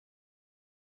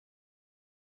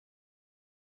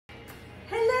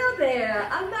there!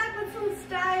 I'm back with some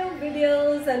style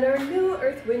videos and our new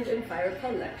Earth, Wind and Fire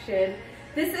collection.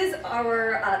 This is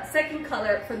our second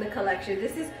color from the collection.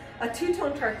 This is a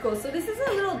two-tone charcoal, so this is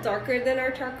a little darker than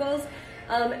our charcoals.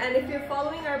 And if you're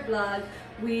following our blog,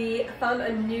 we found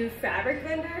a new fabric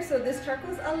vendor, so this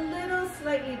charcoal is a little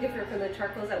slightly different from the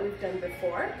charcoals that we've done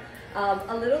before.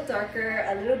 A little darker,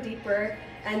 a little deeper,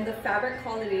 and the fabric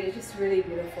quality is just really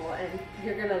beautiful and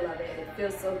you're gonna love it. It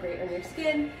feels so great on your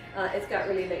skin. It's got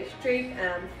really nice drape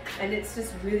and it's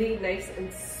just really nice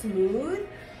and smooth,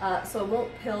 so it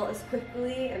won't pill as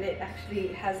quickly, and it actually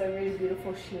has a really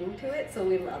beautiful sheen to it, so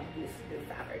we love this new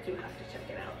fabric. You have to check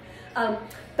it out.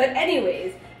 But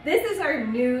anyways, this is our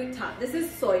new top. This is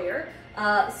Sawyer.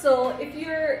 So if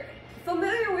you're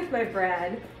familiar with my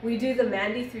brand, we do the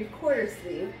Mandy 3/4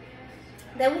 sleeve.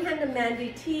 Then we had the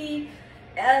Mandy Tee.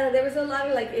 There was a lot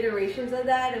of like iterations of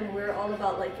that, and we're all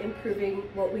about like improving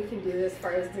what we can do as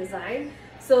far as design.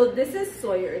 So this is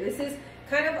Sawyer. This is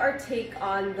kind of our take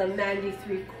on the Mandy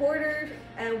 3/4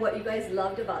 and what you guys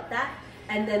loved about that,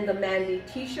 and then the Mandy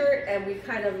t-shirt, and we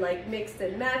kind of like mixed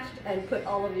and matched and put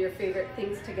all of your favorite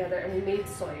things together and we made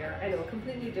Sawyer. I know, a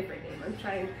completely different name. I'm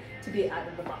trying to be out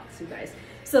of the box, you guys.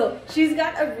 So she's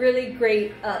got a really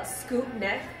great scoop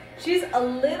neck. She's a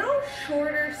little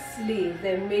shorter sleeve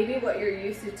than maybe what you're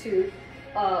used to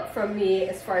from me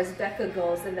as far as Becca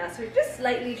goes, and that's her, just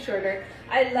slightly shorter.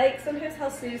 I like sometimes how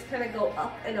sleeves kind of go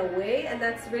up and away, and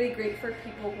that's really great for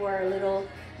people who are a little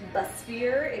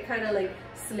bustier. It kind of like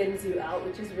slims you out,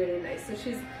 which is really nice. So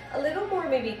she's a little more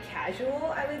maybe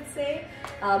casual, I would say.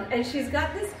 And she's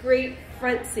got this great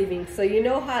front seaming. So you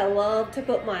know how I love to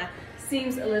put my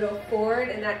seams a little forward,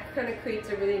 and that kind of creates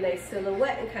a really nice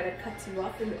silhouette and kind of cuts you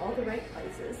off in all the right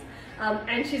places.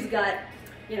 And she's got,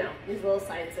 you know, these little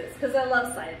side slits, because I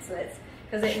love side slits,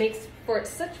 because it makes for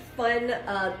such fun,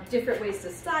 different ways to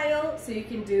style. So you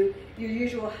can do your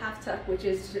usual half tuck, which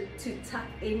is to tuck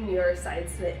in your side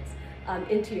slits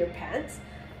into your pants.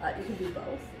 You can do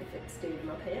both if it stayed in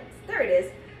my pants. There it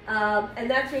is. And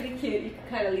that's really cute. You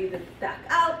can kind of leave it back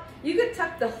out. You could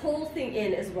tuck the whole thing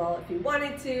in as well if you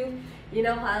wanted to. You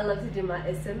know how I love to do my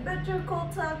asymmetrical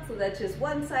tuck, so that's just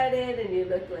one-sided and you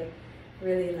look like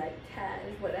really like cash,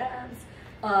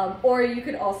 whatevs. Or you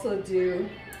could also do,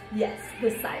 yes,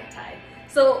 the side tie.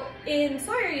 So in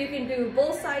Sawyer, you can do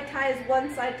both side ties,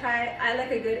 one side tie. I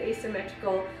like a good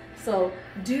asymmetrical, so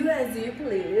do as you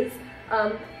please.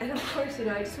 And of course, you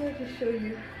know, I just wanted to show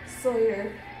you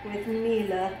Sawyer with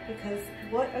Mila, because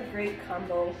what a great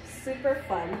combo, super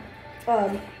fun.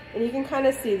 And you can kind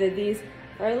of see that these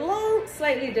are a little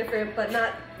slightly different, but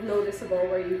not noticeable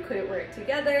where you couldn't wear it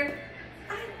together.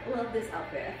 I love this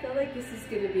outfit. I feel like this is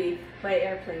going to be my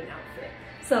airplane outfit.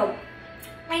 So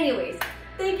anyways,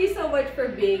 thank you so much for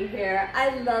being here. I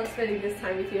love spending this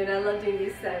time with you, and I love doing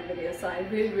these style videos, so I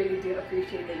really, really do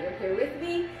appreciate that you're here with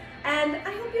me. And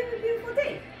I hope you have a beautiful